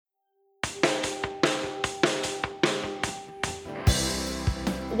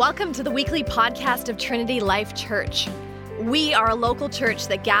Welcome to the weekly podcast of Trinity Life Church. We are a local church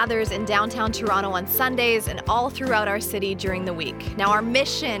that gathers in downtown Toronto on Sundays and all throughout our city during the week. Now, our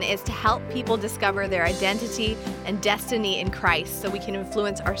mission is to help people discover their identity and destiny in Christ so we can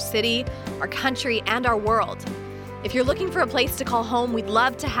influence our city, our country, and our world. If you're looking for a place to call home, we'd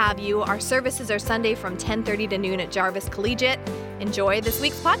love to have you. Our services are Sunday from 10:30 to noon at Jarvis Collegiate. Enjoy this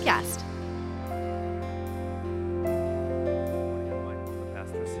week's podcast.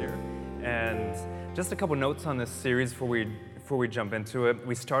 And just a couple notes on this series before we jump into it.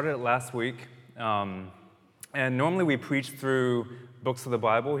 We started it last week, and normally we preach through books of the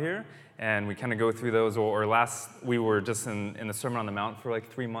Bible here, and we kind of go through those. Or last we were just in the Sermon on the Mount for like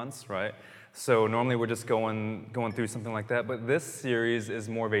 3 months, right? So normally we're just going through something like that. But this series is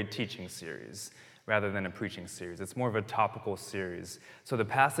more of a teaching series rather than a preaching series. It's more of a topical series. So the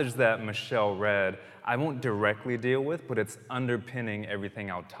passage that Michelle read, I won't directly deal with, but it's underpinning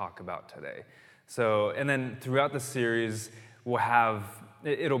everything I'll talk about today. So, and then throughout the series,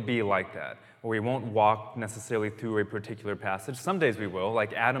 it'll be like that, where we won't walk necessarily through a particular passage. Some days we will,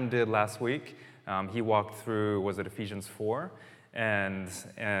 like Adam did last week. He walked through, was it Ephesians 4, and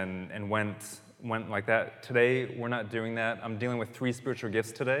went like that. Today, we're not doing that. I'm dealing with 3 spiritual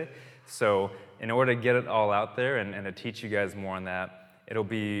gifts today. So in order to get it all out there and to teach you guys more on that, it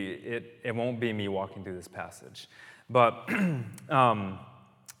won't be me walking through this passage. But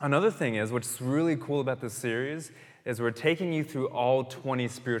another thing is, what's really cool about this series is we're taking you through all 20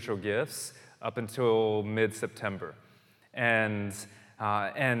 spiritual gifts up until mid-September. And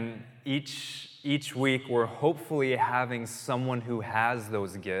each week we're hopefully having someone who has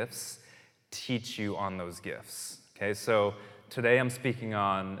those gifts teach you on those gifts. Okay, so today I'm speaking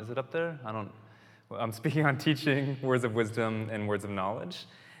on, is it up there? I'm speaking on teaching words of wisdom and words of knowledge.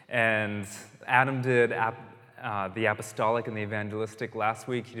 And Adam did the apostolic and the evangelistic last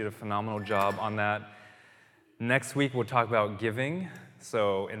week. He did a phenomenal job on that. Next week we'll talk about giving.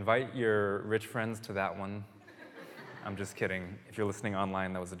 So invite your rich friends to that one. I'm just kidding. If you're listening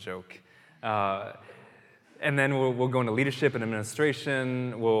online, that was a joke. And then we'll go into leadership and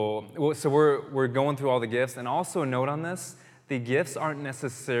administration. So we're going through all the gifts. And also a note on this, the gifts aren't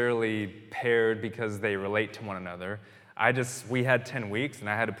necessarily paired because they relate to one another. We had 10 weeks, and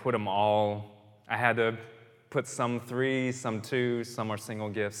I had to put them all. I had to put some 3, some 2, some are single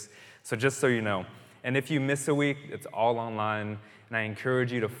gifts. So just so you know. And if you miss a week, it's all online. And I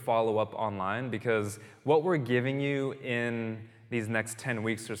encourage you to follow up online, because what we're giving you in these next 10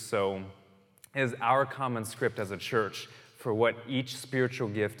 weeks or so is our common script as a church for what each spiritual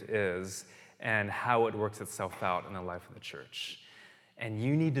gift is and how it works itself out in the life of the church. And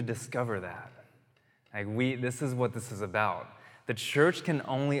you need to discover that. This is what this is about. The church can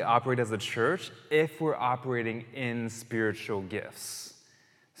only operate as a church if we're operating in spiritual gifts.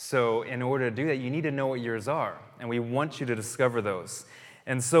 So in order to do that, you need to know what yours are, and we want you to discover those.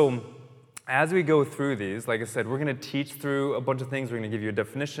 And so as we go through these, like I said, we're going to teach through a bunch of things. We're going to give you a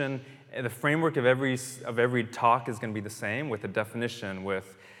definition. The framework of every talk is going to be the same, with a definition,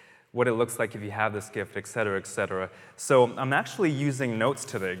 with what it looks like if you have this gift, et cetera, et cetera. So I'm actually using notes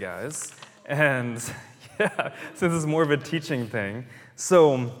today, guys. And yeah, so this is more of a teaching thing.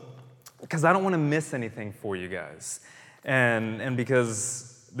 So, because I don't want to miss anything for you guys. And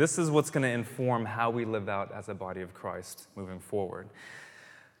because this is what's going to inform how we live out as a body of Christ moving forward.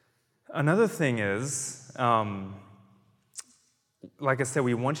 Another thing is, like I said,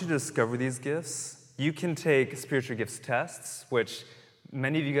 we want you to discover these gifts. You can take spiritual gifts tests, which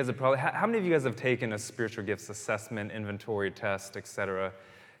many of you guys have probably, how many of you guys have taken a spiritual gifts assessment, inventory test, etc.?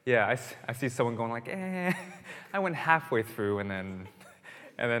 Yeah, I see someone going like, I went halfway through, and then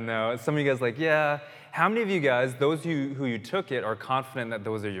some of you guys like, yeah. How many of you guys, those who you took it, are confident that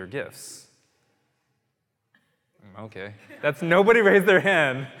those are your gifts? Okay, that's nobody raised their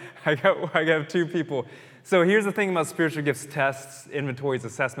hand. I got 2 people. So here's the thing about spiritual gifts tests, inventories,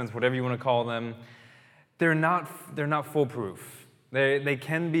 assessments, whatever you want to call them. They're not foolproof. They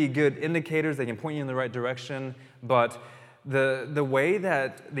can be good indicators. They can point you in the right direction. But the way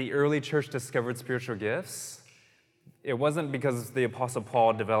that the early church discovered spiritual gifts, it wasn't because the Apostle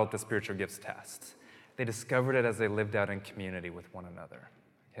Paul developed the spiritual gifts test. They discovered it as they lived out in community with one another.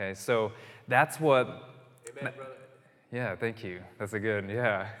 Okay, so that's what. Amen, brother. Yeah, thank you. That's a good.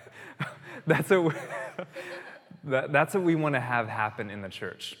 Yeah, that's what we want to have happen in the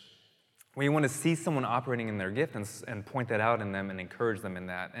church. We want to see someone operating in their gift and point that out in them and encourage them in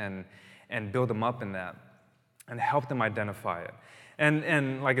that and build them up in that and help them identify it.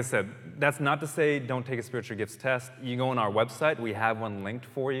 And like I said, that's not to say don't take a spiritual gifts test. You go on our website, we have one linked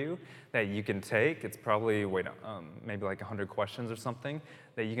for you that you can take. It's probably, maybe like 100 questions or something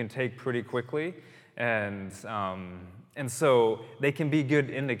that you can take pretty quickly. And so they can be good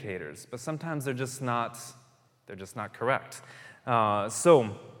indicators, but sometimes they're just not correct.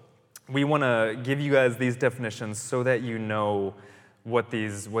 So we want to give you guys these definitions so that you know what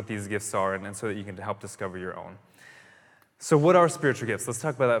these gifts are, and so that you can help discover your own. So what are spiritual gifts? Let's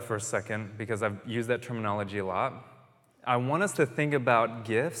talk about that for a second, because I've used that terminology a lot. I want us to think about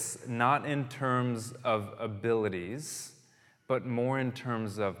gifts not in terms of abilities, but more in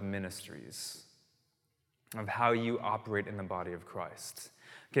terms of ministries, of how you operate in the body of Christ.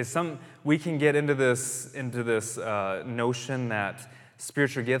 Okay, we can get into this notion that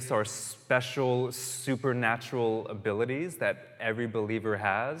spiritual gifts are special, supernatural abilities that every believer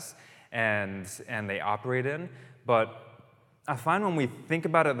has and they operate in. But I find when we think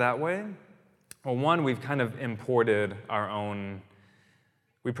about it that way, well, one, we've kind of imported our own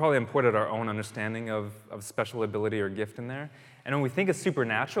understanding of special ability or gift in there. And when we think of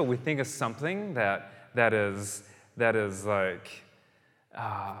supernatural, we think of something that is like,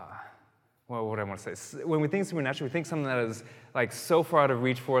 what do I want to say? When we think supernatural, we think something that is like so far out of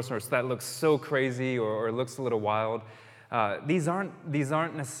reach for us, or that looks so crazy, or looks a little wild. These aren't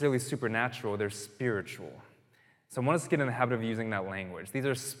necessarily supernatural; they're spiritual. So I want us to get in the habit of using that language. These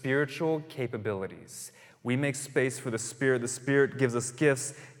are spiritual capabilities. We make space for the Spirit. The Spirit gives us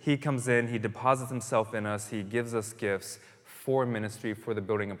gifts. He comes in. He deposits himself in us. He gives us gifts for ministry, for the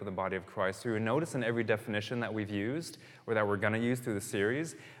building up of the body of Christ. So you notice in every definition that we've used, or that we're going to use through the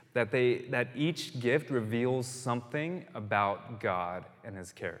series, that each gift reveals something about God and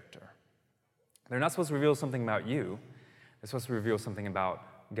his character. They're not supposed to reveal something about you. They're supposed to reveal something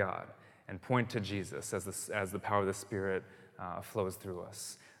about God and point to Jesus as the power of the Spirit flows through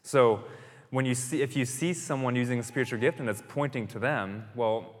us. So if you see someone using a spiritual gift and it's pointing to them,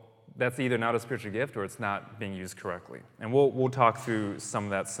 well, that's either not a spiritual gift or it's not being used correctly. And we'll talk through some of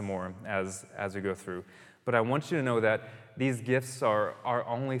that some more as we go through. But I want you to know that these gifts are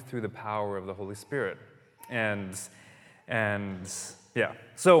only through the power of the Holy Spirit. And yeah.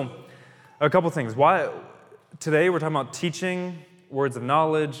 So a couple things. Today we're talking about teaching, words of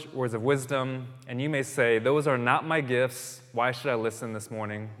knowledge, words of wisdom, and you may say, those are not my gifts. Why should I listen this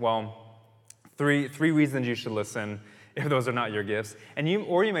morning? Well, three reasons you should listen if those are not your gifts.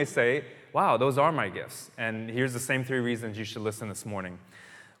 Or you may say, wow, those are my gifts. And here's the same 3 reasons you should listen this morning.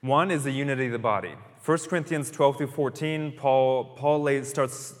 One is the unity of the body. 1 Corinthians 12 through 14, Paul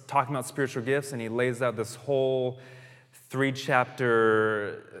starts talking about spiritual gifts, and he lays out this whole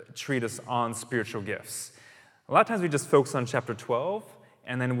 3-chapter treatise on spiritual gifts. A lot of times we just focus on chapter 12,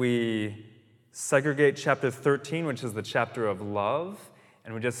 and then we segregate chapter 13, which is the chapter of love,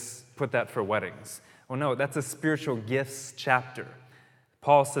 and we just put that for weddings. Well, no, that's a spiritual gifts chapter.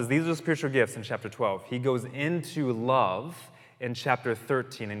 Paul says these are spiritual gifts in chapter 12. He goes into love in chapter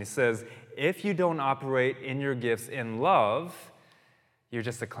 13, and he says, if you don't operate in your gifts in love, you're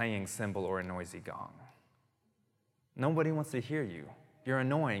just a clanging cymbal or a noisy gong. Nobody wants to hear you. You're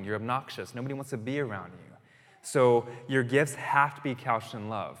annoying. You're obnoxious. Nobody wants to be around you. So your gifts have to be couched in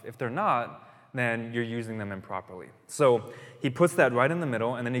love. If they're not, then you're using them improperly. So he puts that right in the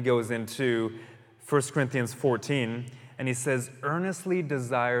middle, and then he goes into 1 Corinthians 14, and he says, earnestly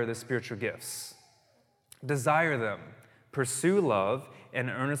desire the spiritual gifts. Desire them. Pursue love and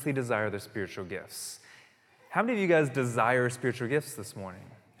earnestly desire the spiritual gifts. How many of you guys desire spiritual gifts this morning?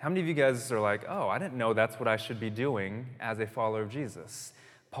 How many of you guys are like, oh, I didn't know that's what I should be doing as a follower of Jesus?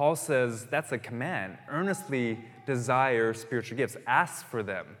 Paul says that's a command. Earnestly desire spiritual gifts. Ask for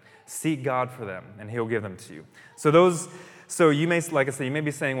them. Seek God for them, and he'll give them to you. So you may, like I said, you may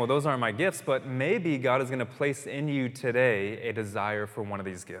be saying, well, those aren't my gifts, but maybe God is going to place in you today a desire for one of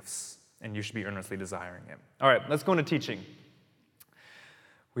these gifts, and you should be earnestly desiring it. All right, let's go into teaching.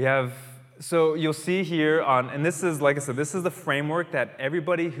 So you'll see here and this is, like I said, this is the framework that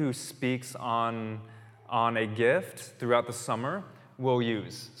everybody who speaks on a gift throughout the summer will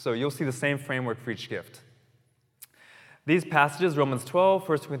use. So you'll see the same framework for each gift. These passages, Romans 12,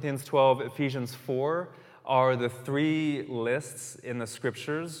 1 Corinthians 12, Ephesians 4, are the 3 lists in the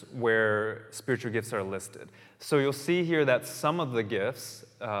scriptures where spiritual gifts are listed. So you'll see here that some of the gifts,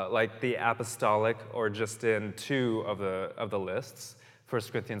 like the apostolic, are just in 2 of the lists, 1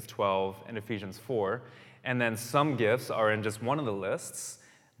 Corinthians 12 and Ephesians 4. And then some gifts are in just one of the lists,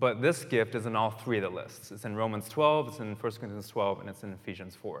 but this gift is in all 3 of the lists. It's in Romans 12, it's in 1 Corinthians 12, and it's in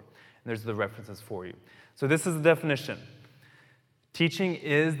Ephesians 4. And there's the references for you. So this is the definition. Teaching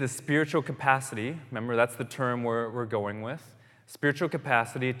is the spiritual capacity. Remember, that's the term we're going with. spiritual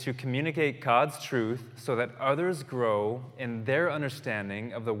capacity to communicate God's truth so that others grow in their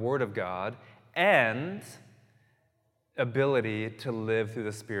understanding of the Word of God and ability to live through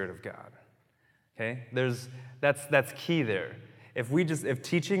the Spirit of God. Okay? That's key there. If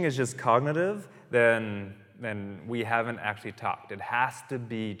teaching is just cognitive, then we haven't actually talked. It has to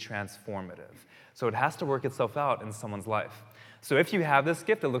be transformative. So it has to work itself out in someone's life. So if you have this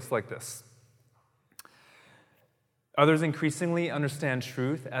gift, it looks like this. Others increasingly understand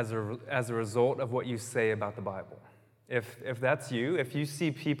truth as a result of what you say about the Bible. If that's you, if you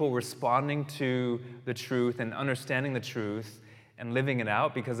see people responding to the truth and understanding the truth and living it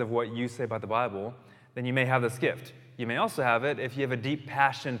out because of what you say about the Bible, then you may have this gift. You may also have it if you have a deep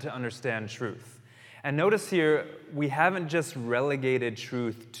passion to understand truth. And notice here, we haven't just relegated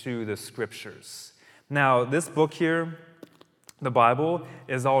truth to the Scriptures. Now, this book here, the Bible,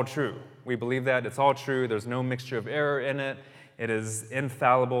 is all true. We believe that it's all true. There's no mixture of error in it. It is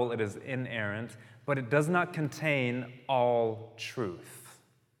infallible. It is inerrant. But it does not contain all truth.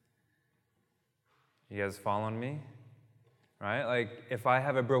 You guys following me? Right? Like, if I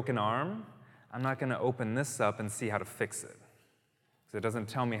have a broken arm, I'm not going to open this up and see how to fix it. Because it doesn't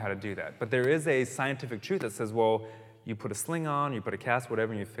tell me how to do that. But there is a scientific truth that says, well, you put a sling on, you put a cast,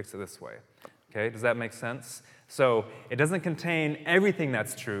 whatever, and you fix it this way. Okay, does that make sense? So it doesn't contain everything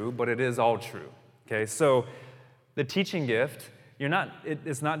that's true, but it is all true. Okay, so the teaching gift,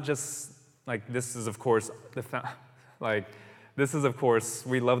 it's not just like this is of course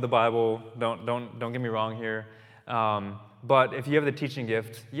we love the Bible. Don't get me wrong here. But if you have the teaching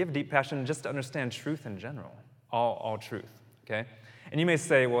gift, you have a deep passion just to understand truth in general, all truth. Okay, and you may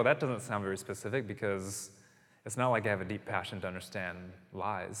say, well, that doesn't sound very specific because it's not like I have a deep passion to understand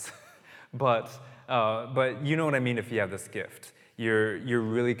lies. But you know what I mean if you have this gift. You're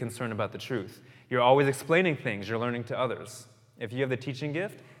really concerned about the truth. You're always explaining things you're learning to others. If you have the teaching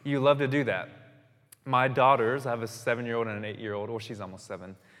gift, you love to do that. My daughters, I have a 7-year-old and an 8-year-old, well, she's almost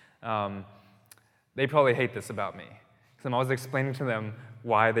 7. They probably hate this about me. Because I'm always explaining to them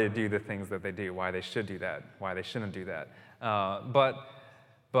why they do the things that they do, why they should do that, why they shouldn't do that. But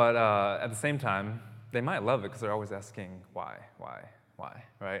at the same time, they might love it because they're always asking why,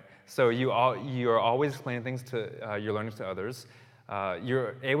 right? So you are always explaining things to your learning to others.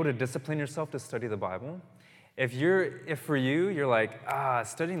 You're able to discipline yourself to study the Bible. If for you, you're like,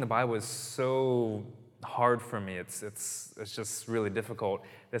 studying the Bible is so hard for me. It's just really difficult.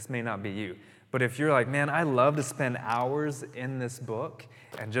 This may not be you. But if you're like, man, I love to spend hours in this book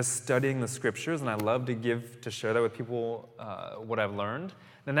and just studying the Scriptures, and I love to share that with people what I've learned,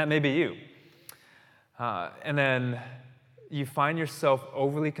 then that may be you. And then you find yourself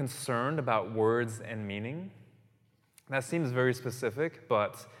overly concerned about words and meaning. That seems very specific,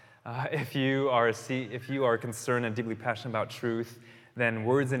 but if you are concerned and deeply passionate about truth, then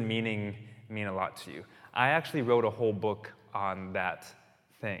words and meaning mean a lot to you. I actually wrote a whole book on that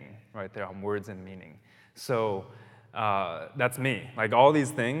thing right there, on words and meaning. So that's me. Like all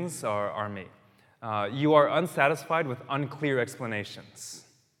these things are me. You are unsatisfied with unclear explanations.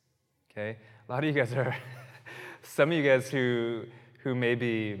 Okay? A lot of you guys are, some of you guys who may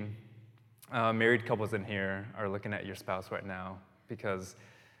be married couples in here are looking at your spouse right now because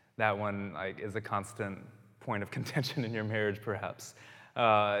that one is a constant point of contention in your marriage, perhaps.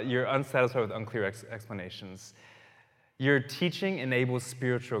 You're unsatisfied with unclear explanations. Your teaching enables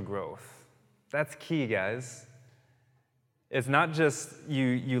spiritual growth. That's key, guys. It's not just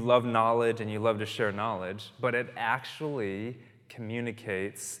you love knowledge and you love to share knowledge, but it actually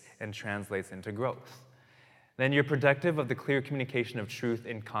communicates and translates into growth. Then you're protective of the clear communication of truth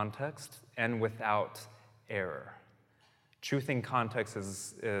in context and without error. Truth in context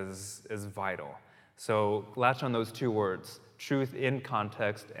is vital. So latch on those two words, truth in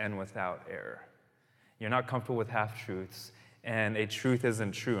context and without error. You're not comfortable with half-truths, and a truth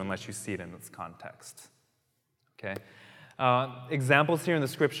isn't true unless you see it in its context. Okay? Examples here in the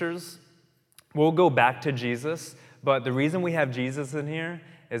Scriptures, we'll go back to Jesus, but the reason we have Jesus in here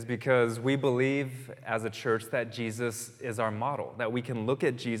is because we believe as a church that Jesus is our model, that we can look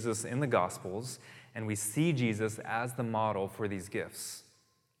at Jesus in the Gospels and we see Jesus as the model for these gifts.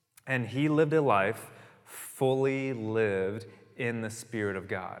 And he lived a life fully lived in the Spirit of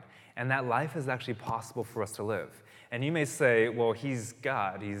God. And that life is actually possible for us to live. And you may say, well, he's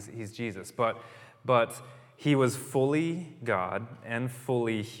God, he's Jesus. But he was fully God and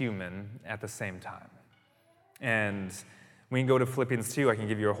fully human at the same time. And we can go to Philippians 2. I can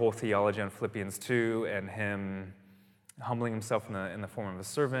give you a whole theology on Philippians 2 and him humbling himself in the form of a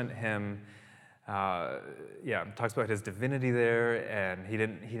servant. Talks about his divinity there, and he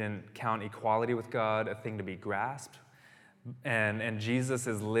didn't count equality with God a thing to be grasped, And Jesus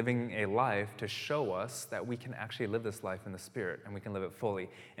is living a life to show us that we can actually live this life in the Spirit, and we can live it fully.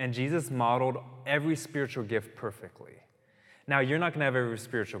 And Jesus modeled every spiritual gift perfectly. Now, you're not going to have every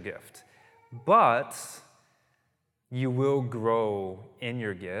spiritual gift, but you will grow in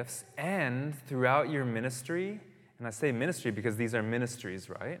your gifts, and throughout your ministry, and I say ministry because these are ministries,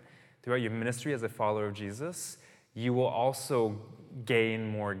 right? Throughout your ministry as a follower of Jesus, you will also gain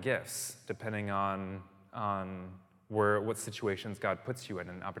more gifts depending on what situations God puts you in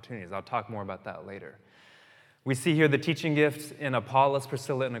and opportunities. I'll talk more about that later. We see here the teaching gift in Apollos,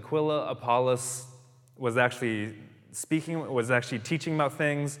 Priscilla, and Aquila. Apollos was actually teaching about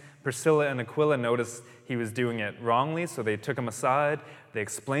things. Priscilla and Aquila noticed he was doing it wrongly, so they took him aside. They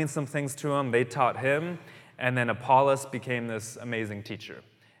explained some things to him. They taught him. And then Apollos became this amazing teacher.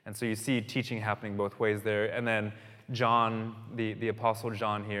 And so you see teaching happening both ways there. And then John, the Apostle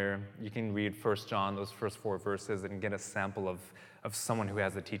John here, you can read 1 John, those first 4 verses, and get a sample of someone who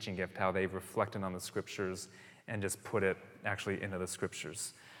has a teaching gift, how they've reflected on the Scriptures and just put it actually into the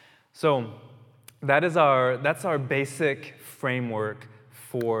Scriptures. So that's our basic framework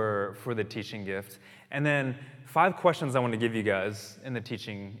for the teaching gift. And then 5 questions I want to give you guys in the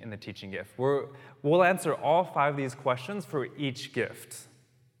teaching gift. We'll answer all 5 of these questions for each gift.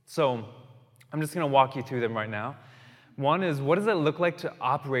 So I'm just going to walk you through them right now. One is, what does it look like to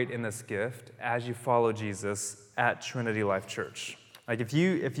operate in this gift as you follow Jesus at Trinity Life Church? Like if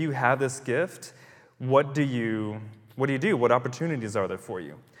you have this gift, what do you do? What opportunities are there for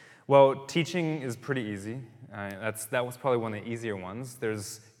you? Well, teaching is pretty easy. That was probably one of the easier ones.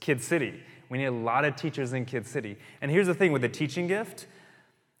 There's Kid City. We need a lot of teachers in Kid City. And here's the thing with the teaching gift.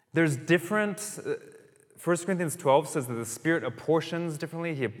 There's different. 1 Corinthians 12 says that the Spirit apportions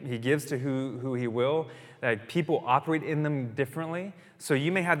differently. He gives to who He will. Like people operate in them differently. So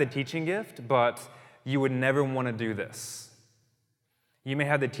you may have the teaching gift, but you would never want to do this. You may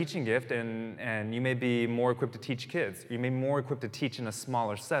have the teaching gift, and you may be more equipped to teach kids. You may be more equipped to teach in a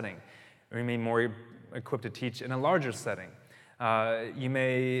smaller setting. Or you may be more equipped to teach in a larger setting. You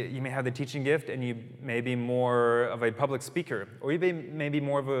may have the teaching gift, and you may be more of a public speaker. Or you may be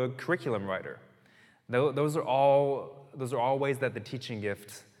more of a curriculum writer. Those are all ways that the teaching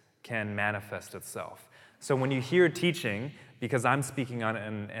gift can manifest itself. So when you hear teaching, because I'm speaking on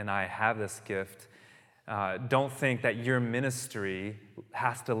it and I have this gift, don't think that your ministry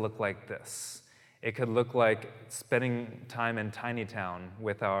has to look like this. It could look like spending time in Tiny Town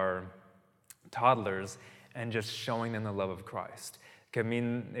with our toddlers and just showing them the love of Christ.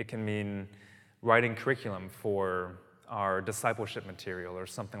 It can mean writing curriculum for our discipleship material or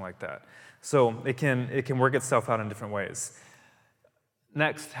something like that. So it can work itself out in different ways.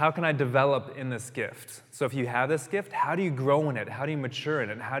 Next, how can I develop in this gift? So if you have this gift, how do you grow in it? How do you mature in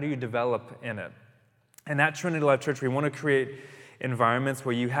it? How do you develop in it? And at Trinity Life Church, we want to create environments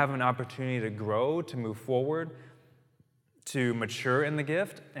where you have an opportunity to grow, to move forward, to mature in the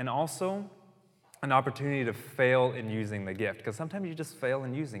gift, and also an opportunity to fail in using the gift. Because sometimes you just fail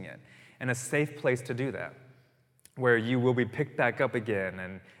in using it. And a safe place to do that, where you will be picked back up again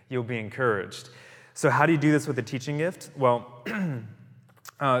and you'll be encouraged. So how do you do this with the teaching gift? Well,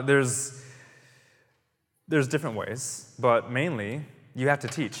 there's different ways, but mainly you have to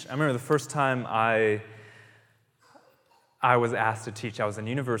teach. I remember the first time I was asked to teach. I was in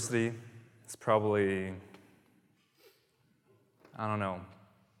university. It's probably,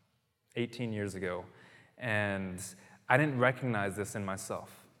 18 years ago. And I didn't recognize this in myself.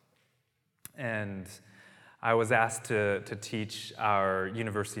 And I was asked to teach our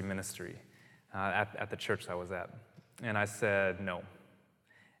university ministry at the church I was at. And I said no.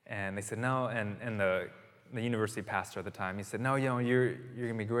 And they said no, and the university pastor at the time, he said, no, you're going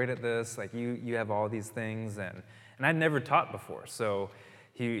to be great at this. Like, you have all these things. And I'd never taught before. So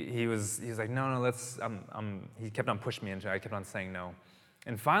he was like, no, let's, he kept on pushing me into it. I kept on saying no.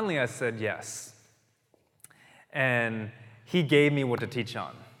 And finally I said yes. And he gave me what to teach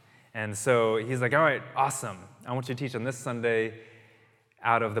on. And so he's like, all right, awesome. I want you to teach on this Sunday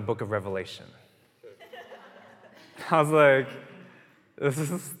out of the book of Revelation. I was like, this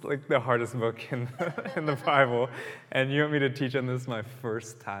is like the hardest book in the Bible. And you want me to teach on this my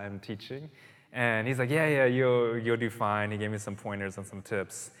first time teaching? And he's like, yeah, you'll do fine. He gave me some pointers and some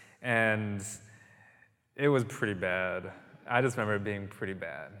tips. And it was pretty bad. I just remember it being pretty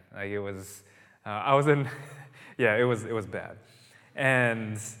bad. Like it was, it was bad.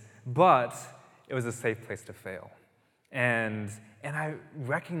 But it was a safe place to fail. And I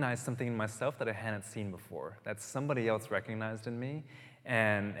recognized something in myself that I hadn't seen before, that somebody else recognized in me,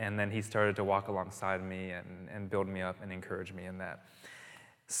 and then he started to walk alongside me and build me up and encourage me in that.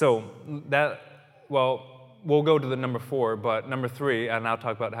 So we'll go to the number 4, but number 3, and I'll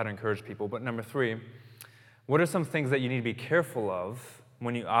talk about how to encourage people, but number 3, what are some things that you need to be careful of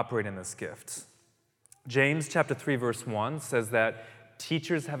when you operate in this gift? James chapter 3, verse 1 says that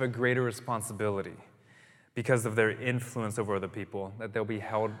teachers have a greater responsibility because of their influence over other people, that they'll be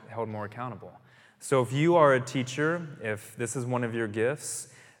held more accountable. So if you are a teacher, if this is one of your gifts,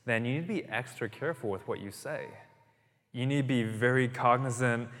 then you need to be extra careful with what you say. You need to be very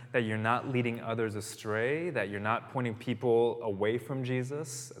cognizant that you're not leading others astray, that you're not pointing people away from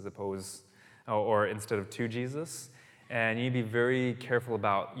Jesus as opposed, or instead of to Jesus. And you need to be very careful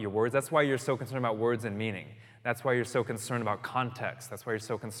about your words. That's why you're so concerned about words and meaning. That's why you're so concerned about context. That's why you're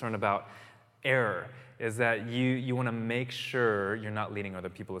so concerned about error, is that you want to make sure you're not leading other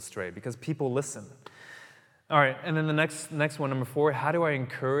people astray, because people listen. All right, and then the next one, number 4, how do I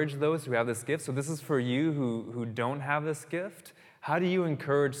encourage those who have this gift? So this is for you who don't have this gift. How do you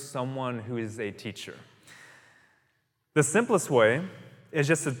encourage someone who is a teacher? The simplest way is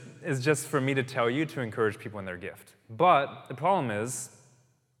just for me to tell you to encourage people in their gift. But the problem is,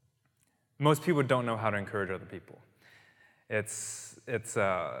 most people don't know how to encourage other people.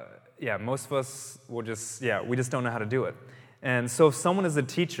 Most of us we just don't know how to do it. And so if someone is a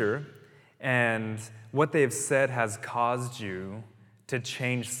teacher and what they've said has caused you to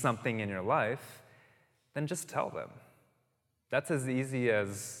change something in your life, then just tell them. That's as easy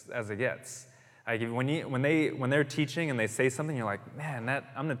as it gets. Like when they're teaching and they say something, you're like, man,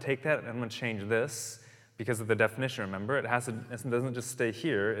 I'm going to take that and I'm going to change this because of the definition. Remember, it doesn't just stay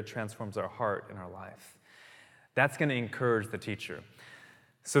here; it transforms our heart and our life. That's going to encourage the teacher.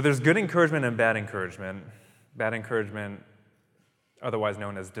 So there's good encouragement and bad encouragement. Bad encouragement, otherwise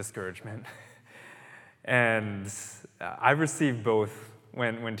known as discouragement. And I've received both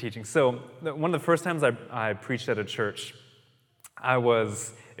when teaching. So one of the first times I preached at a church, it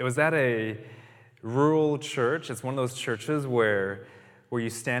was at a rural church. It's one of those churches where you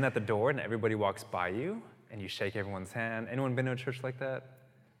stand at the door and everybody walks by you and you shake everyone's hand. Anyone been to a church like that?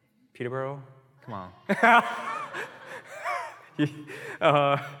 Peterborough? Come on.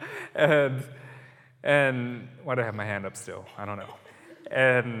 And why do I have my hand up still? I don't know.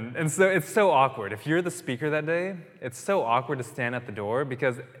 And so it's so awkward. If you're the speaker that day, it's so awkward to stand at the door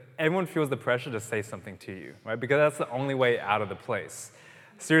because everyone feels the pressure to say something to you, right? Because that's the only way out of the place.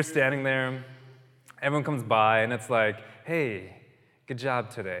 So you're standing there, everyone comes by, and it's like, hey, good job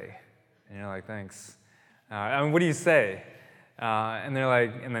today. And you're like, thanks. What do you say? And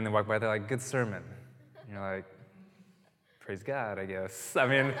then they walk by, they're like, good sermon. And you're like, praise God, I guess.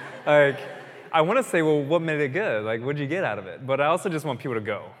 I want to say, well, what made it good? Like, what did you get out of it? But I also just want people to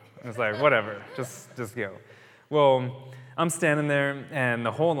go. And it's like, whatever, just go. Well, I'm standing there, and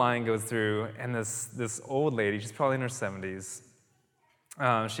the whole line goes through, and this old lady, she's probably in her 70s,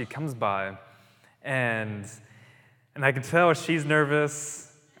 she comes by, and I can tell she's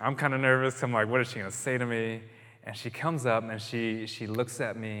nervous. I'm kind of nervous. I'm like, what is she going to say to me? And she comes up, and she looks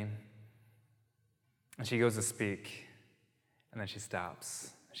at me, and she goes to speak, and then she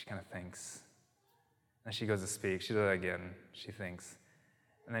stops. She kind of thinks. And she goes to speak. She does it again. She thinks.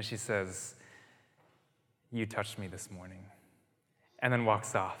 And then she says, you touched me this morning. And then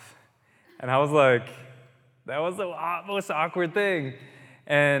walks off. And I was like, that was the most awkward thing.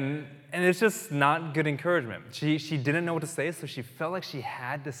 And it's just not good encouragement. She didn't know what to say, so she felt like she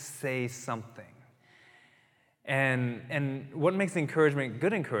had to say something. And what makes encouragement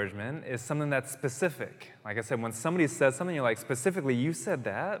good encouragement is something that's specific. Like I said, when somebody says something, you're like, specifically, you said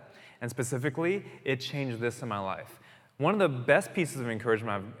that, and specifically, it changed this in my life. One of the best pieces of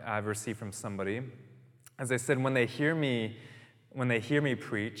encouragement I've received from somebody, as I said, when they hear me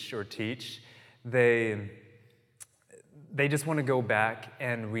preach or teach, they just want to go back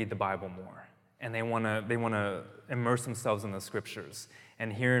and read the Bible more, and they want to immerse themselves in the Scriptures.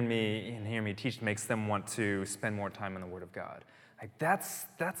 And hearing me teach makes them want to spend more time in the Word of God. Like that's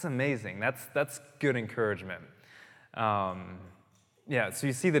amazing. That's good encouragement. So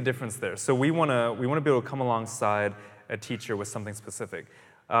you see the difference there. So we want to be able to come alongside a teacher with something specific.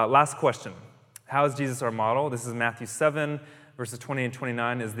 Last question: how is Jesus our model? This is Matthew 7, verses 20 and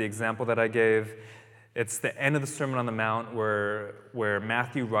 29 is the example that I gave. It's the end of the Sermon on the Mount where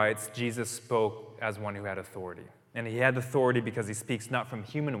Matthew writes, Jesus spoke as one who had authority. And he had authority because he speaks not from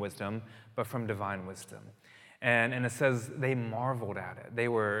human wisdom, but from divine wisdom. And it says they marveled at it. They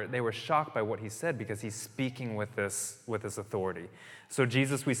were shocked by what he said because he's speaking with this authority. So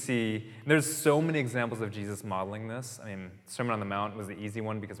Jesus, we see, there's so many examples of Jesus modeling this. I mean, Sermon on the Mount was the easy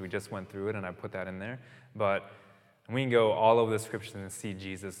one because we just went through it and I put that in there. But we can go all over the scriptures and see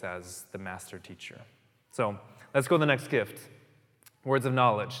Jesus as the master teacher. So let's go to the next gift, words of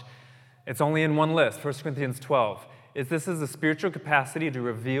knowledge. It's only in one list, 1 Corinthians 12. This is the spiritual capacity to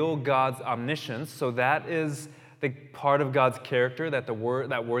reveal God's omniscience. So that is the part of God's character that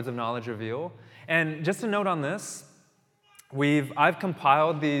words of knowledge reveal. And just a note on this, I've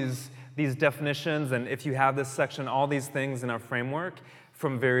compiled these definitions, and if you have this section, all these things in our framework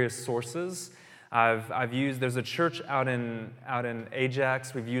from various sources. There's a church out in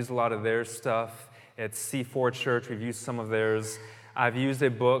Ajax. We've used a lot of their stuff. It's C4 Church. We've used some of theirs. I've used a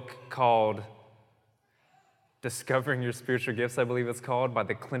book called Discovering Your Spiritual Gifts, I believe it's called, by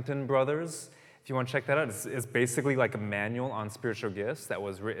the Clinton brothers. If you want to check that out, it's basically like a manual on spiritual gifts that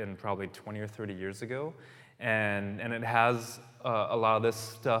was written probably 20 or 30 years ago. And it has a lot of this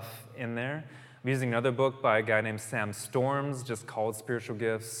stuff in there. I'm using another book by a guy named Sam Storms, just called Spiritual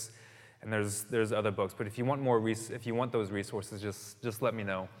Gifts. And there's other books. But if you want if you want those resources, just let me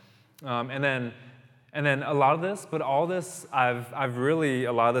know. And then a lot of this, but all this, a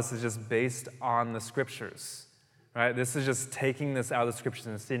lot of this is just based on the scriptures. Right? This is just taking this out of the scriptures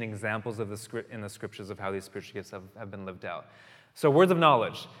and seeing examples in the scriptures of how these spiritual gifts have been lived out. So words of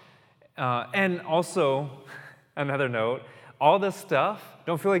knowledge. And also, another note, all this stuff,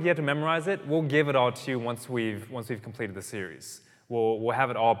 don't feel like you have to memorize it. We'll give it all to you once we've completed the series. We'll have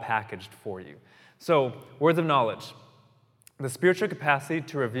it all packaged for you. So, words of knowledge. The spiritual capacity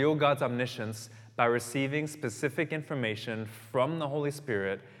to reveal God's omniscience by receiving specific information from the Holy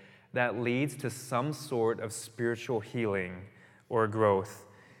Spirit that leads to some sort of spiritual healing or growth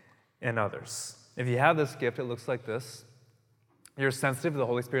in others. If you have this gift, it looks like this. You're sensitive to the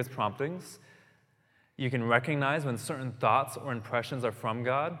Holy Spirit's promptings. You can recognize when certain thoughts or impressions are from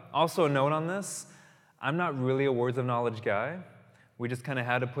God. Also, a note on this, I'm not really a words of knowledge guy. We just kind of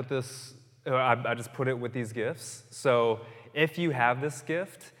had to put this, I just put it with these gifts. So if you have this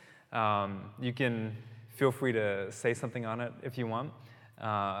gift, you can feel free to say something on it if you want.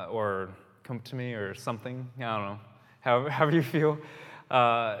 Or come to me or something. I don't know, however you feel.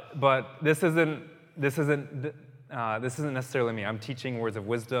 But this isn't necessarily me. I'm teaching words of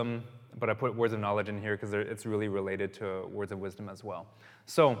wisdom, but I put words of knowledge in here because it's really related to words of wisdom as well.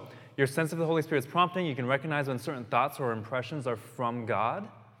 So you're sensitive to the Holy Spirit's prompting. You can recognize when certain thoughts or impressions are from God.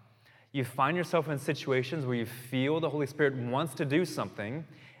 You find yourself in situations where you feel the Holy Spirit wants to do something,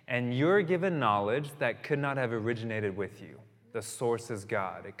 and you're given knowledge that could not have originated with you. The source is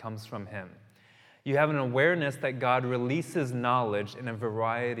God. It comes from Him. You have an awareness that God releases knowledge in a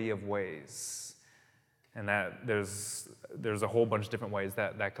variety of ways. And that there's a whole bunch of different ways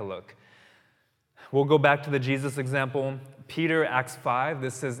that could look. We'll go back to the Jesus example. Peter, Acts 5,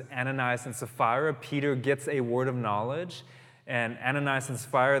 this is Ananias and Sapphira. Peter gets a word of knowledge. And Ananias and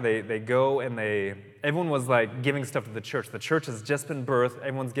Sapphira, they go and everyone was like giving stuff to the church. The church has just been birthed.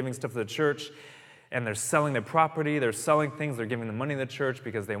 Everyone's giving stuff to the church. And they're selling their property, they're selling things, they're giving the money to the church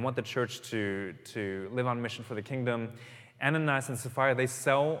because they want the church to live on mission for the kingdom. Ananias and Sapphira, they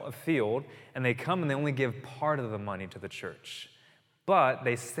sell a field, and they come and they only give part of the money to the church. But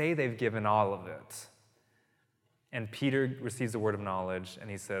they say they've given all of it. And Peter receives a word of knowledge, and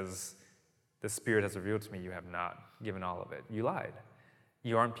he says, the Spirit has revealed to me you have not given all of it. You lied.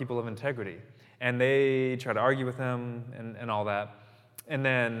 You aren't people of integrity. And they try to argue with him and all that. And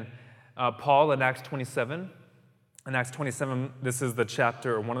then Paul in Acts 27. In Acts 27, this is the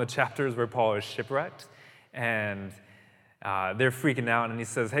chapter, or one of the chapters where Paul is shipwrecked. And they're freaking out, and he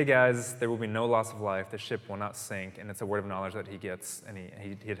says, hey guys, there will be no loss of life. The ship will not sink. And it's a word of knowledge that he gets, and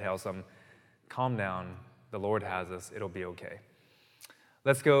he tells them, calm down. The Lord has us. It'll be okay.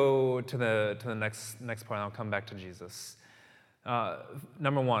 Let's go to the next part, and I'll come back to Jesus.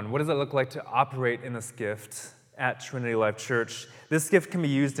 Number one, what does it look like to operate in this gift at Trinity Life Church? This gift can be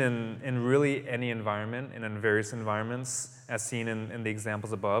used in really any environment and in various environments, as seen in the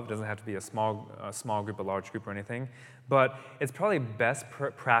examples above. It doesn't have to be a small group, a large group, or anything. But it's probably best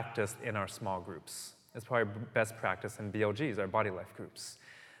practiced in our small groups. It's probably best practiced in BLGs, our body life groups,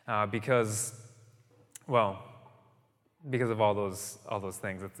 because of all those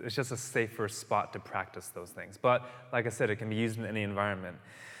things. It's just a safer spot to practice those things. But like I said, it can be used in any environment.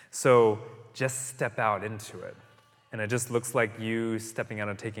 So just step out into it. And it just looks like you stepping out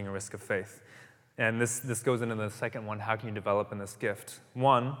and taking a risk of faith. And this goes into the second one, how can you develop in this gift?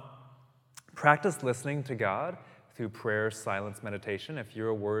 One, practice listening to God through prayer, silence, meditation. If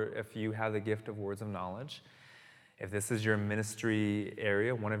you have the gift of words of knowledge, if this is your ministry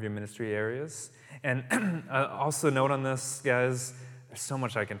area, one of your ministry areas. And also note on this, guys, there's so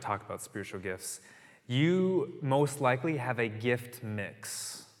much I can talk about spiritual gifts. You most likely have a gift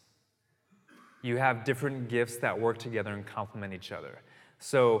mix. You have different gifts that work together and complement each other.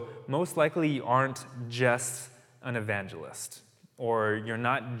 So most likely you aren't just an evangelist or you're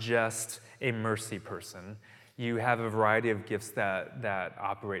not just a mercy person. You have a variety of gifts that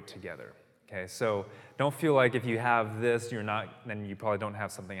operate together. Okay, so don't feel like if you have this, then you probably don't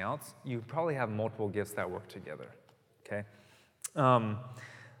have something else. You probably have multiple gifts that work together. Okay,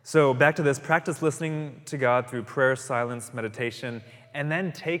 so back to this: practice listening to God through prayer, silence, meditation, and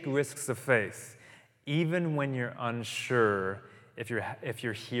then take risks of faith, even when you're unsure if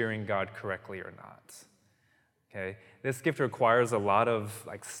you're hearing God correctly or not. Okay, this gift requires a lot of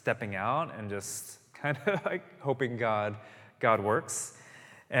like stepping out and just kind of like hoping God works,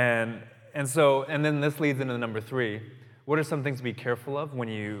 and then this leads into number 3. What are some things to be careful of when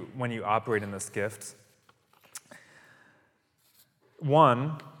you operate in this gift?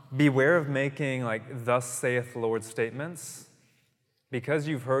 1, beware of making like "thus saith the Lord" statements, because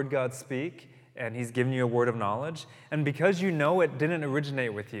you've heard God speak and He's given you a word of knowledge, and because you know it didn't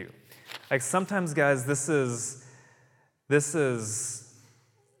originate with you. Like sometimes, guys,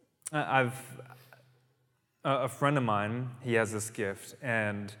 a friend of mine, he has this gift,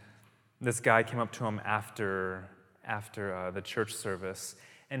 and this guy came up to him after the church service,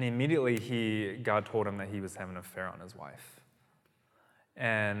 and immediately God told him that he was having an affair on his wife.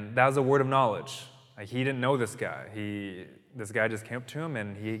 And that was a word of knowledge. Like he didn't know this guy. This guy just came up to him,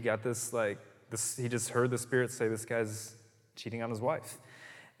 and he got this. He just heard the Spirit say this guy's cheating on his wife,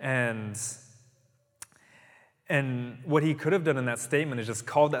 and what he could have done in that statement is just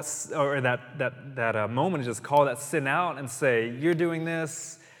call that moment is just call that sin out and say, "You're doing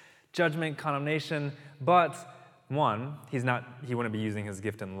this," judgment, condemnation. But 1, he wouldn't be using his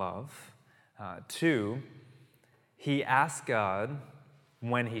gift in love. 2, he asked God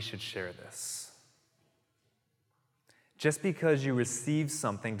when he should share this. Just because you receive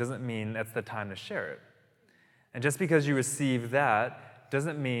something doesn't mean that's the time to share it. And just because you receive that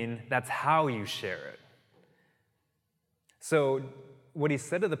doesn't mean that's how you share it. So what he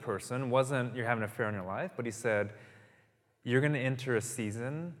said to the person wasn't, "You're having an affair in your life," but he said, "You're going to enter a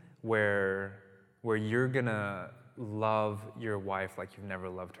season where you're going to love your wife like you've never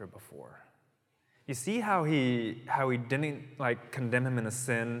loved her before." You see how he didn't like condemn him in a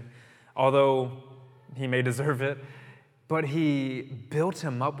sin, although he may deserve it, but he built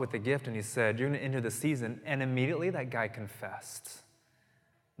him up with a gift, and he said, "You're going to enter the season," and immediately that guy confessed.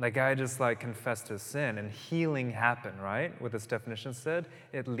 That guy just like confessed his sin, and healing happened, right? What this definition said,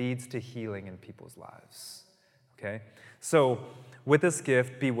 it leads to healing in people's lives. Okay? So with this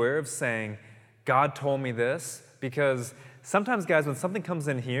gift, beware of saying, "God told me this," because sometimes, guys, when something comes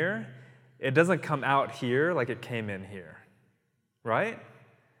in here, it doesn't come out here like it came in here, right?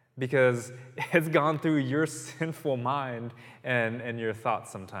 Because it's gone through your sinful mind and your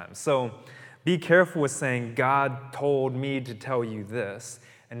thoughts sometimes. So be careful with saying, "God told me to tell you this,"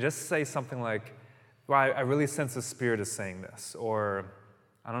 and just say something like, "Well, I really sense the Spirit is saying this," or,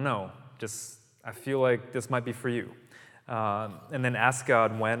 "I don't know, I feel like this might be for you." And then ask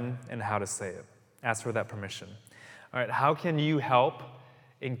God when and how to say it. Ask for that permission. All right, how can you help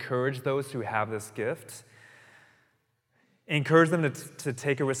encourage those who have this gift? Encourage them to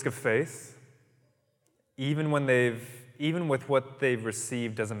take a risk of faith, even with what they've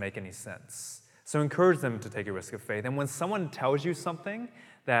received doesn't make any sense. So encourage them to take a risk of faith. And when someone tells you something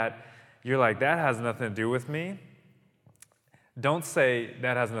that you're like, "That has nothing to do with me," don't say,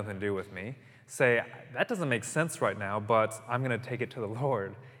 "That has nothing to do with me." Say, "That doesn't make sense right now, but I'm going to take it to the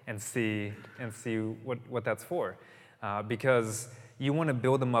Lord and see what that's for." Because you want to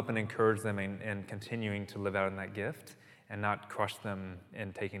build them up and encourage them in continuing to live out in that gift and not crush them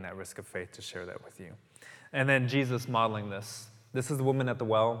in taking that risk of faith to share that with you. And then Jesus modeling this. This is the woman at the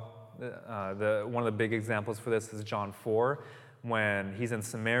well. One of the big examples for this is John 4. When he's in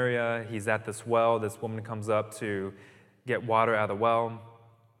Samaria, he's at this well. This woman comes up to get water out of the well.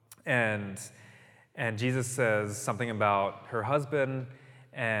 And Jesus says something about her husband,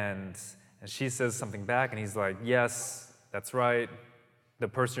 and she says something back, and he's like, "Yes, that's right. The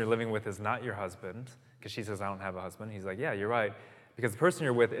person you're living with is not your husband," because she says, "I don't have a husband." He's like, "Yeah, you're right, because the person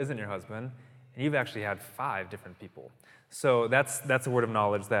you're with isn't your husband, and you've actually had 5 different people." So that's a word of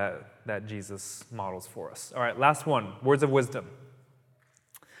knowledge that Jesus models for us. All right, last one, words of wisdom.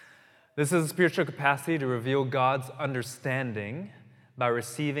 This is a spiritual capacity to reveal God's understanding by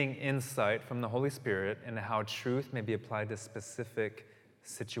receiving insight from the Holy Spirit into how truth may be applied to specific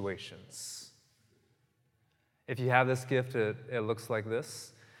situations. If you have this gift, it looks like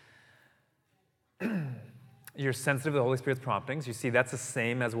this. You're sensitive to the Holy Spirit's promptings. You see, that's the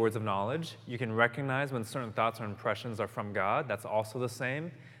same as words of knowledge. You can recognize when certain thoughts or impressions are from God. That's also the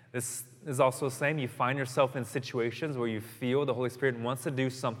same. This is also the same. You find yourself in situations where you feel the Holy Spirit wants to do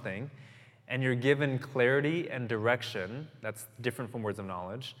something, and you're given clarity and direction. That's different from words of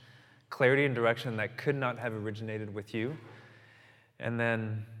knowledge. Clarity and direction that could not have originated with you. And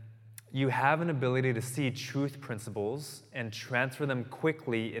then you have an ability to see truth principles and transfer them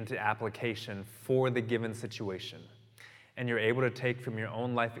quickly into application for the given situation. And you're able to take from your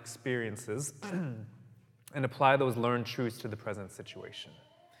own life experiences and apply those learned truths to the present situation.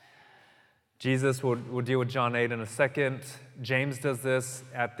 Jesus will deal with John 8 in a second. James does this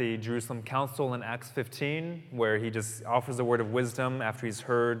at the Jerusalem Council in Acts 15, where he just offers a word of wisdom after he's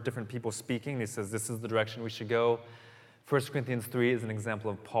heard different people speaking. He says, this is the direction we should go. 1 Corinthians 3 is an example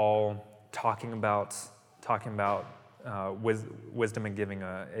of Paul talking about wisdom and giving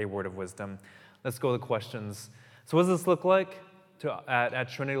a word of wisdom. Let's go to the questions. So what does this look like at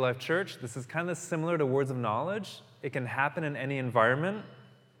Trinity Life Church? This is kind of similar to words of knowledge. It can happen in any environment.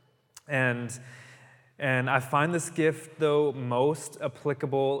 And I find this gift, though, most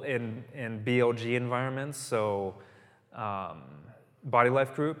applicable in BLG environments, so body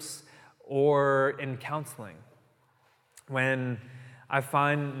life groups, or in counseling. When I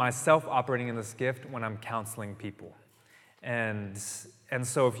find myself operating in this gift when I'm counseling people. And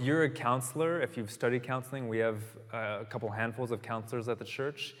so if you're a counselor, if you've studied counseling, we have a couple handfuls of counselors at the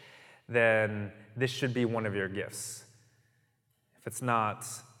church, then this should be one of your gifts. If it's not,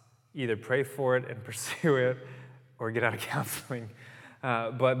 either pray for it and pursue it or get out of counseling.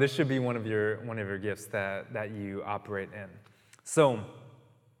 But this should be one of your gifts that you operate in. So,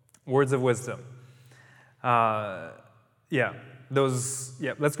 words of wisdom. Let's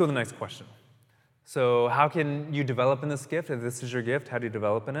go to the next question. So how can you develop in this gift? If this is your gift, how do you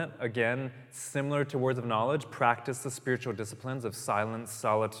develop in it? Again, similar to words of knowledge, practice the spiritual disciplines of silence,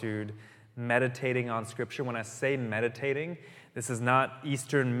 solitude, meditating on Scripture. When I say meditating, this is not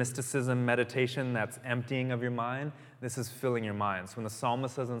Eastern mysticism meditation that's emptying of your mind. This is filling your mind. So when the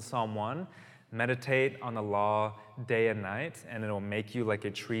psalmist says in Psalm 1, meditate on the law day and night, and it'll make you like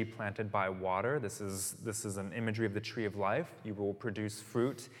a tree planted by water. This is an imagery of the tree of life. You will produce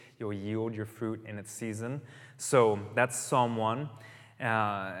fruit. You'll yield your fruit in its season. So that's Psalm 1.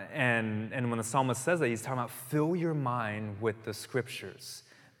 And when the psalmist says that, he's talking about fill your mind with the Scriptures.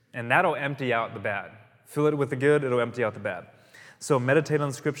 And that'll empty out the bad. Fill it with the good, it'll empty out the bad. So meditate on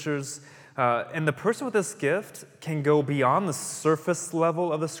the Scriptures. And the person with this gift can go beyond the surface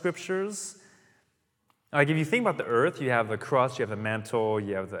level of the Scriptures. Like if you think about the earth, you have the crust, you have the mantle,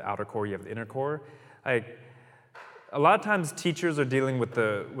 you have the outer core, you have the inner core. Like a lot of times teachers are dealing with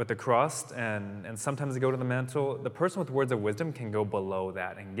the crust and sometimes they go to the mantle. The person with words of wisdom can go below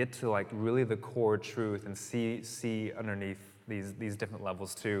that and get to like really the core truth and see underneath these different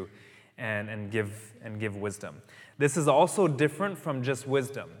levels too and give wisdom. This is also different from just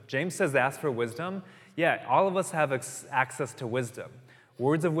wisdom. James says ask for wisdom. Yeah, all of us have access to wisdom.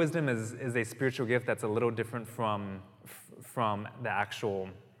 Words of wisdom is a spiritual gift that's a little different from the actual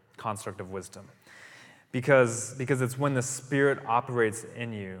construct of wisdom. Because it's when the Spirit operates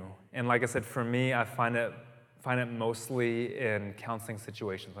in you. And like I said, for me, I find it mostly in counseling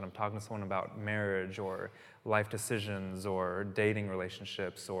situations when I'm talking to someone about marriage or life decisions or dating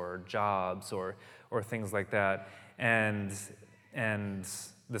relationships or jobs or things like that. And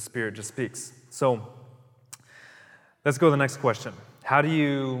the Spirit just speaks. So let's go to the next question. What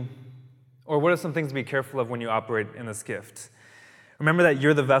are some things to be careful of when you operate in this gift? Remember that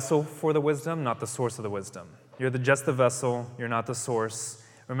you're the vessel for the wisdom, not the source of the wisdom. You're just the vessel, you're not the source.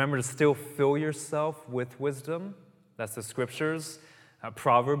 Remember to still fill yourself with wisdom. That's the Scriptures.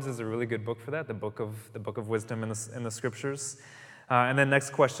 Proverbs is a really good book for that, the book of wisdom in the Scriptures. And then next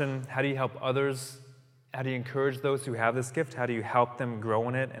question, how do you help others? How do you encourage those who have this gift? How do you help them grow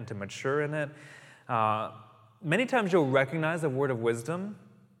in it and to mature in it? Many times you'll recognize a word of wisdom,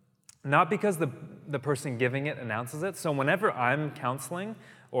 not because the person giving it announces it. So whenever I'm counseling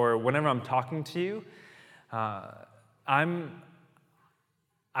or whenever I'm talking to you, I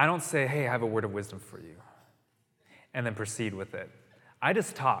don't say, hey, I have a word of wisdom for you, and then proceed with it. I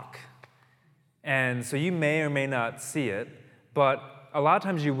just talk. And so you may or may not see it, but a lot of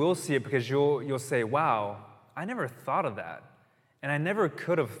times you will see it because you'll say, wow, I never thought of that, and I never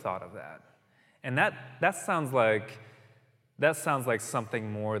could have thought of that. And that sounds like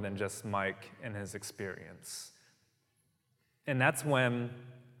something more than just Mike and his experience. And that's when,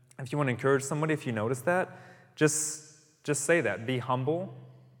 if you want to encourage somebody, if you notice that, just say that. Be humble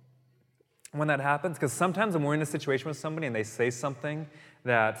when that happens. Because sometimes when we're in a situation with somebody and they say something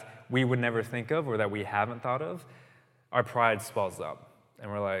that we would never think of or that we haven't thought of, our pride swells up.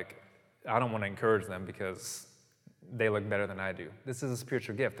 And we're like, I don't want to encourage them because they look better than I do. This is a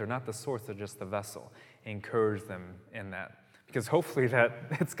spiritual gift. They're not the source, they're just the vessel. Encourage them in that. because hopefully that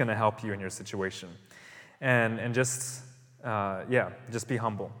it's going to help you in your situation. And just be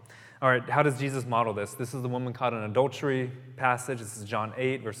humble. All right, how does Jesus model this? This is the woman caught in adultery passage. This is John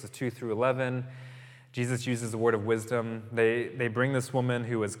 8, verses 2 through 11. Jesus uses the word of wisdom. They bring this woman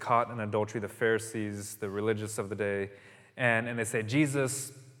who was caught in adultery, the Pharisees, the religious of the day, and they say,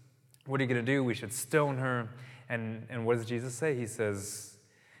 Jesus, what are you going to do? We should stone her. And what does Jesus say? He says,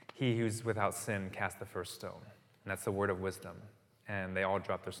 he who's without sin cast the first stone. And that's the word of wisdom. And they all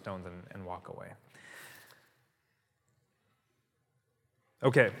drop their stones and walk away.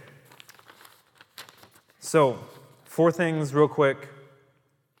 Okay. So, 4 things real quick.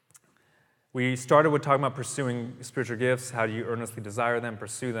 We started with talking about pursuing spiritual gifts. How do you earnestly desire them,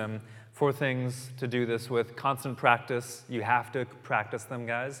 pursue them? 4 things to do this with. Constant practice. You have to practice them,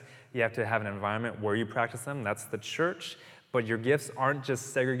 guys. You have to have an environment where you practice them. That's the church. But your gifts aren't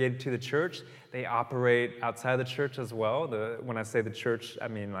just segregated to the church. They operate outside the church as well. When I say the church, I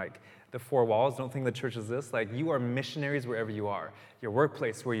mean like the 4 walls. Don't think the church is this. Like, you are missionaries wherever you are. Your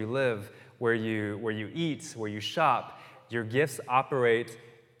workplace, where you live, where you eat, where you shop. Your gifts operate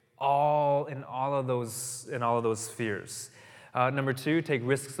in all of those spheres. Number 2, take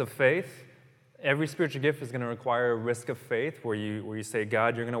risks of faith. Every spiritual gift is going to require a risk of faith where you say,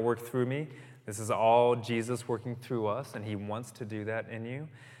 God, you're going to work through me. This is all Jesus working through us, and he wants to do that in you.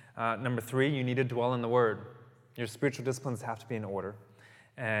 Number 3, you need to dwell in the Word. Your spiritual disciplines have to be in order,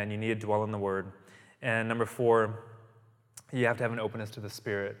 and you need to dwell in the Word. And number 4, you have to have an openness to the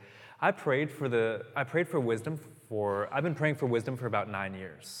Spirit. I've been praying for wisdom for about 9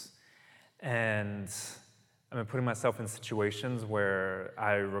 years. And I've been putting myself in situations where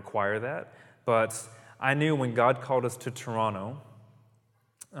I require that. But I knew when God called us to Toronto,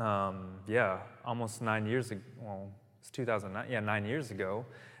 almost 9 years ago, well, it's 2009, 9 years ago,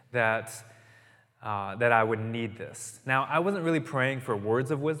 that I would need this. Now, I wasn't really praying for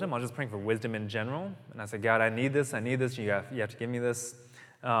words of wisdom. I was just praying for wisdom in general. And I said, God, I need this. You have to give me this.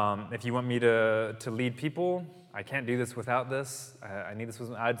 If you want me to lead people, I can't do this without this. I need this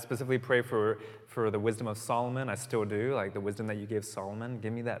wisdom. I'd specifically pray for the wisdom of Solomon. I still do, like the wisdom that you gave Solomon.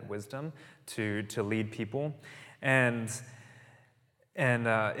 Give me that wisdom to lead people. And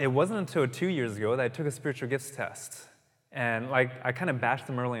it wasn't until 2 years ago that I took a spiritual gifts test. And I kind of bashed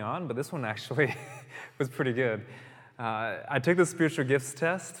them early on, but this one actually was pretty good. I took the spiritual gifts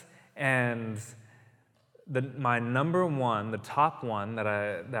test, and my number one, the top one that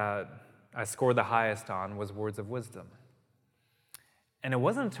I scored the highest on was words of wisdom. And it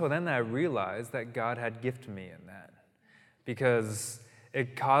wasn't until then that I realized that God had gifted me in that, because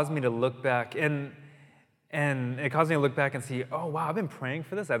it caused me to look back and it caused me to look back and see, oh, wow, I've been praying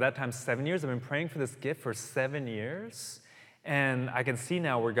for this. At that time, 7 years. I've been praying for this gift for 7 years. And I can see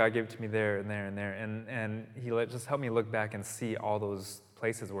now where God gave it to me there and there and there. And he just helped me look back and see all those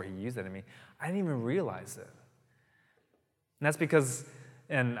places where he used it in me. I didn't even realize it. And that's because,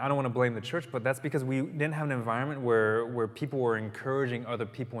 and I don't want to blame the church, but that's because we didn't have an environment where people were encouraging other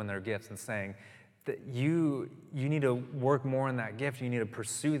people in their gifts and saying, that you need to work more in that gift, you need to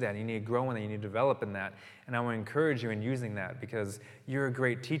pursue that, you need to grow in that, you need to develop in that. And I want to encourage you in using that because you're a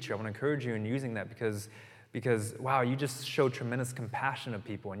great teacher. I want to encourage you in using that because wow, you just show tremendous compassion of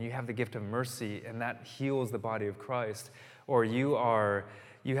people and you have the gift of mercy and that heals the body of Christ. Or you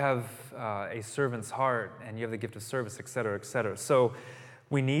have a servant's heart and you have the gift of service, et cetera, et cetera. So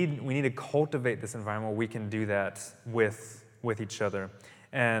we need to cultivate this environment where we can do that with each other.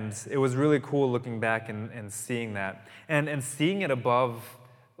 And it was really cool looking back and seeing that. And seeing it above,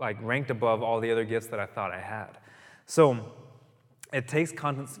 ranked above all the other gifts that I thought I had. So it takes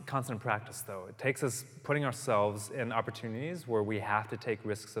constant practice, though. It takes us putting ourselves in opportunities where we have to take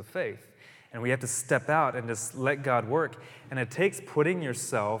risks of faith. And we have to step out and just let God work. And it takes putting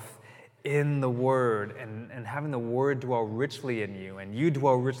yourself in the Word and having the Word dwell richly in you, and you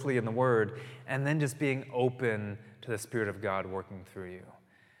dwell richly in the Word, and then just being open to the Spirit of God working through you.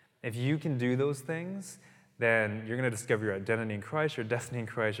 If you can do those things, then you're going to discover your identity in Christ, your destiny in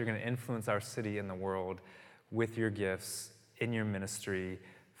Christ. You're going to influence our city and the world with your gifts in your ministry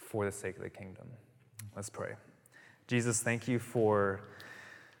for the sake of the kingdom. Let's pray. Jesus, thank you for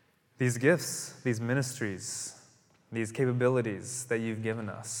these gifts, these ministries, these capabilities that you've given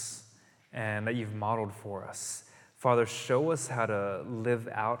us and that you've modeled for us. Father, show us how to live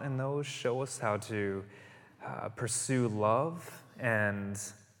out in those. Show us how to pursue love. And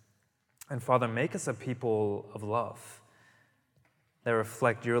Father, make us a people of love that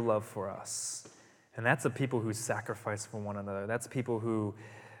reflect your love for us. And that's a people who sacrifice for one another. That's people who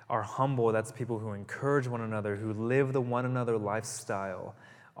are humble. That's people who encourage one another, who live the one another lifestyle,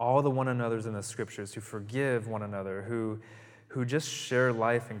 all the one another's in the scriptures, who forgive one another, who who just share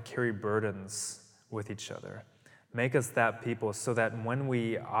life and carry burdens with each other. Make us that people so that when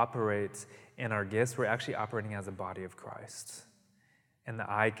we operate in our gifts, we're actually operating as a body of Christ. And the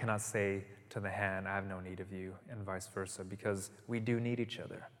eye cannot say to the hand, I have no need of you, and vice versa, because we do need each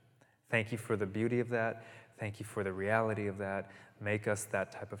other. Thank you for the beauty of that. Thank you for the reality of that. Make us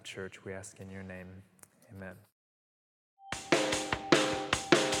that type of church, we ask in your name. Amen.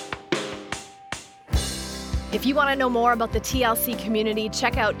 If you want to know more about the TLC community,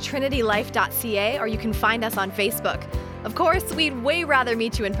 check out trinitylife.ca, or you can find us on Facebook. Of course, we'd way rather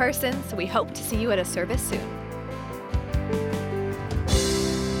meet you in person, so we hope to see you at a service soon.